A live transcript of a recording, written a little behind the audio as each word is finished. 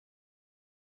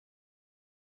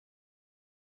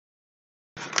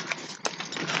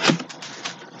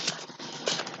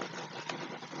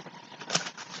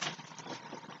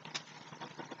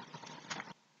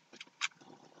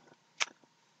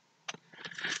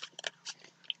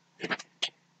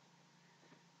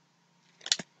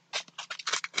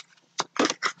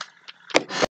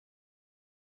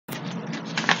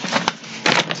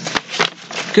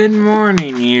Good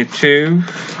morning, YouTube.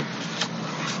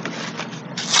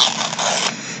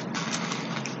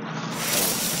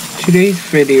 Today's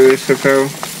video is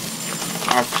about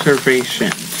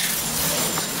observations.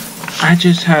 I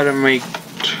just had a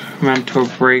mental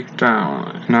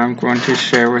breakdown, and I'm going to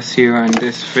share with you in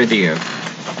this video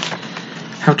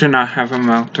how to not have a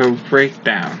mental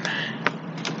breakdown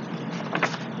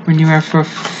when you have a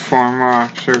formal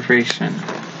observation.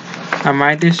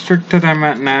 My district that I'm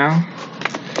at now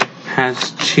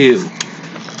has 2,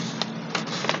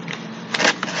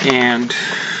 and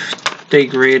they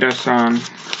grade us on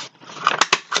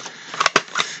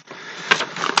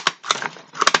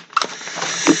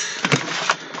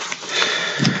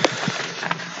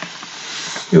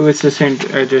it was the same.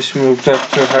 I just moved up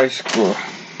to high school.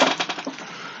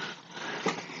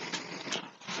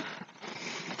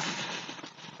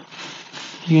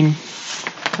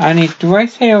 Do I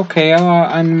say okay a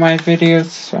lot on my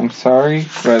videos? I'm sorry,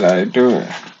 but I do it.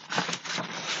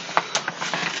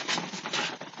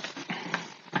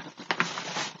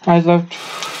 I loved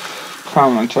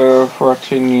comments of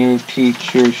watching you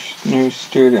teach your new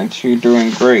students. You're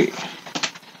doing great.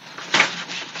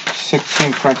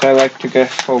 16 points. I like to get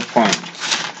full points.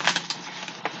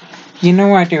 You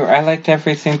know I do. I like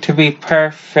everything to be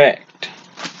perfect.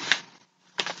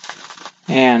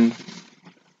 And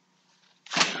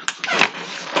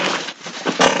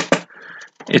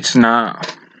it's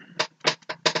not.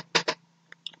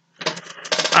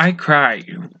 I cry.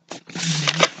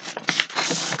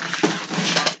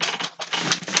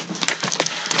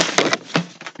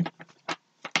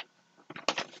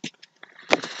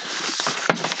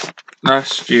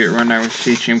 Last year when I was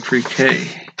teaching pre-K,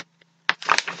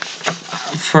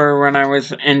 for when I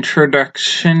was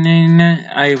introductioning it,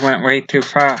 I went way too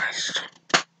fast.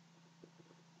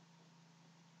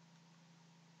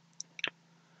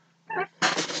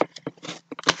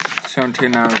 So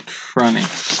now it's running.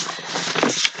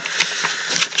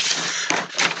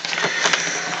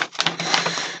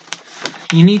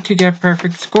 You need to get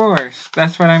perfect scores.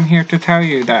 That's what I'm here to tell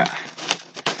you that.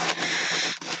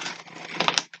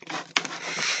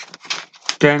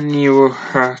 Then you will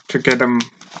have to get them.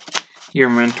 Your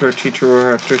mentor teacher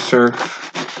will have to start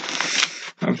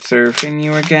observing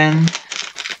you again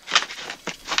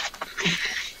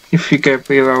if you get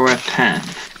below a 10.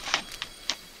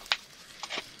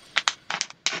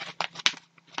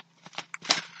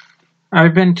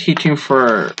 I've been teaching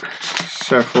for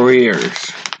several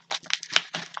years.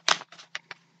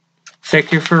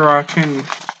 Thank you for watching.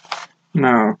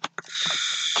 No.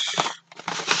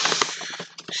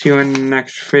 See you in the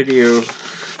next video.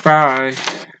 Bye.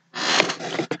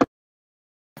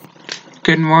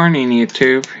 Good morning,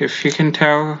 YouTube. If you can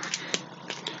tell,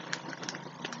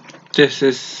 this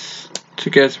is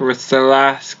together with the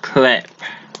last clip.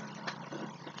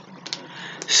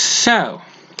 So,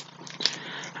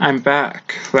 I'm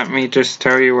back. Let me just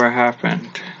tell you what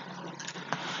happened.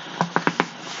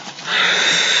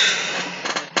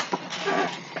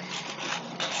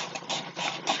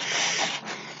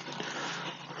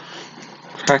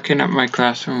 Packing up my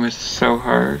classroom was so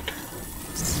hard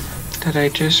that I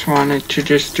just wanted to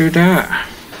just do that.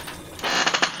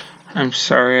 I'm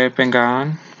sorry I've been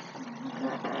gone.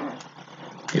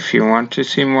 If you want to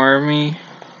see more of me,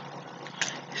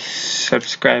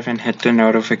 subscribe and hit the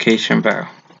notification bell.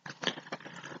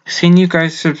 Seeing you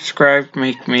guys subscribe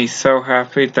make me so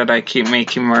happy that I keep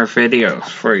making more videos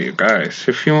for you guys.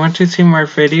 If you want to see more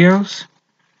videos,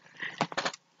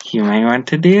 you may want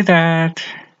to do that.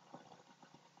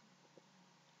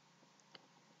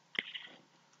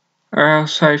 Or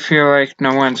else I feel like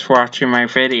no one's watching my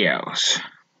videos.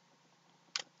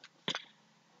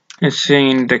 And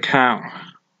seeing the count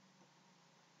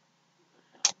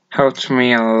helps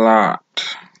me a lot.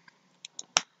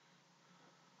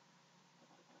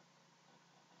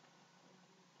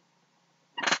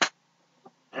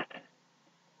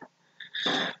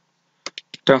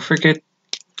 Don't forget,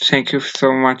 thank you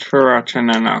so much for watching,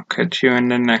 and I'll catch you in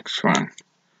the next one.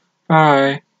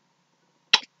 Bye.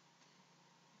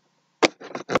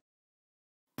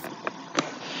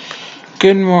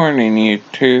 Good morning,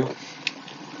 YouTube.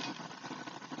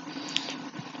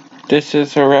 This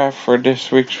is a wrap for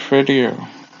this week's video.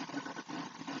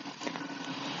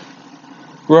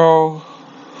 Roll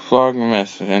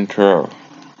Vlogmas intro.